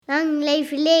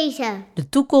even lezen. De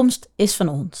toekomst is van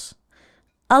ons.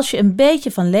 Als je een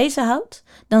beetje van lezen houdt,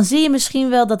 dan zie je misschien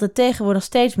wel dat er tegenwoordig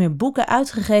steeds meer boeken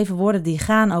uitgegeven worden die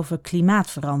gaan over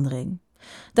klimaatverandering.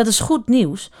 Dat is goed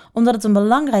nieuws, omdat het een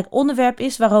belangrijk onderwerp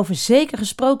is waarover zeker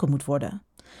gesproken moet worden.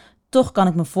 Toch kan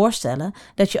ik me voorstellen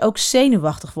dat je ook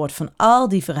zenuwachtig wordt van al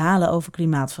die verhalen over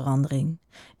klimaatverandering.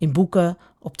 In boeken,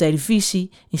 op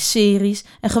televisie, in series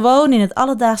en gewoon in het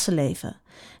alledaagse leven.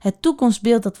 Het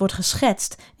toekomstbeeld dat wordt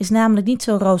geschetst is namelijk niet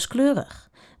zo rooskleurig.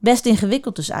 Best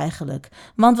ingewikkeld dus eigenlijk,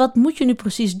 want wat moet je nu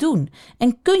precies doen?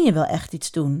 En kun je wel echt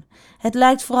iets doen? Het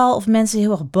lijkt vooral of mensen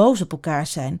heel erg boos op elkaar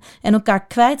zijn en elkaar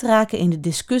kwijtraken in de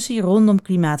discussie rondom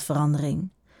klimaatverandering.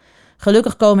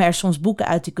 Gelukkig komen er soms boeken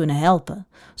uit die kunnen helpen.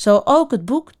 Zo ook het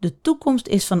boek De toekomst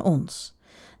is van ons.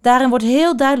 Daarin wordt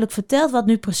heel duidelijk verteld wat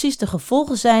nu precies de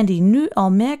gevolgen zijn die nu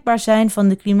al merkbaar zijn van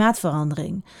de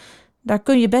klimaatverandering. Daar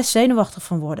kun je best zenuwachtig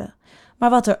van worden. Maar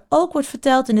wat er ook wordt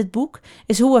verteld in dit boek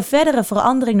is hoe we verdere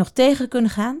verandering nog tegen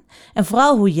kunnen gaan en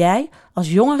vooral hoe jij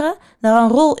als jongere daar een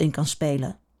rol in kan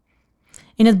spelen.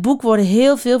 In het boek worden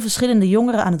heel veel verschillende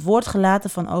jongeren aan het woord gelaten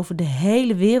van over de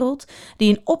hele wereld die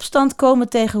in opstand komen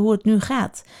tegen hoe het nu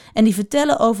gaat en die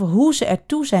vertellen over hoe ze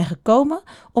ertoe zijn gekomen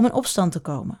om in opstand te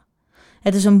komen.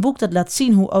 Het is een boek dat laat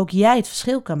zien hoe ook jij het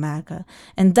verschil kan maken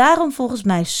en daarom volgens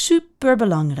mij super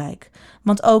belangrijk.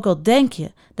 Want ook al denk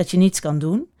je dat je niets kan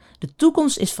doen, de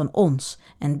toekomst is van ons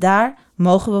en daar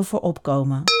mogen we voor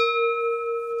opkomen.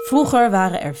 Vroeger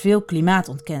waren er veel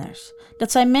klimaatontkenners.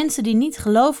 Dat zijn mensen die niet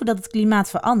geloven dat het klimaat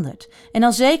verandert en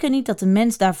al zeker niet dat de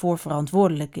mens daarvoor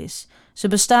verantwoordelijk is. Ze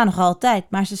bestaan nog altijd,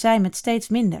 maar ze zijn met steeds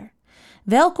minder.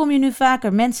 Wel kom je nu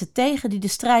vaker mensen tegen die de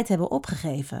strijd hebben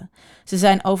opgegeven. Ze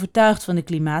zijn overtuigd van de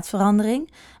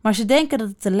klimaatverandering, maar ze denken dat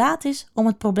het te laat is om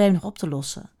het probleem nog op te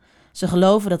lossen. Ze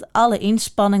geloven dat alle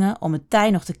inspanningen om het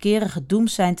tij nog te keren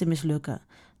gedoemd zijn te mislukken.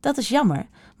 Dat is jammer,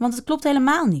 want het klopt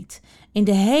helemaal niet. In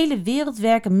de hele wereld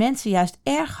werken mensen juist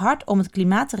erg hard om het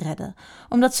klimaat te redden,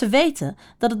 omdat ze weten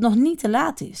dat het nog niet te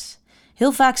laat is.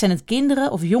 Heel vaak zijn het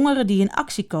kinderen of jongeren die in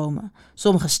actie komen.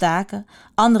 Sommigen staken,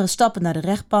 anderen stappen naar de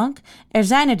rechtbank. Er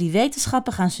zijn er die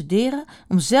wetenschappen gaan studeren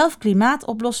om zelf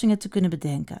klimaatoplossingen te kunnen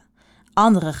bedenken.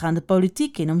 Anderen gaan de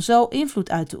politiek in om zo invloed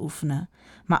uit te oefenen.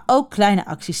 Maar ook kleine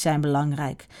acties zijn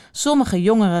belangrijk. Sommige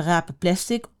jongeren rapen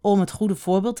plastic om het goede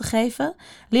voorbeeld te geven.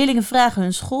 Leerlingen vragen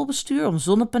hun schoolbestuur om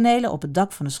zonnepanelen op het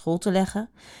dak van de school te leggen.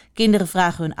 Kinderen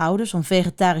vragen hun ouders om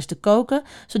vegetarisch te koken,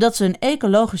 zodat ze hun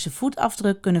ecologische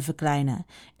voetafdruk kunnen verkleinen.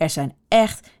 Er zijn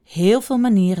echt heel veel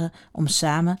manieren om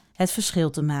samen het verschil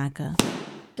te maken.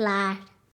 Klaar.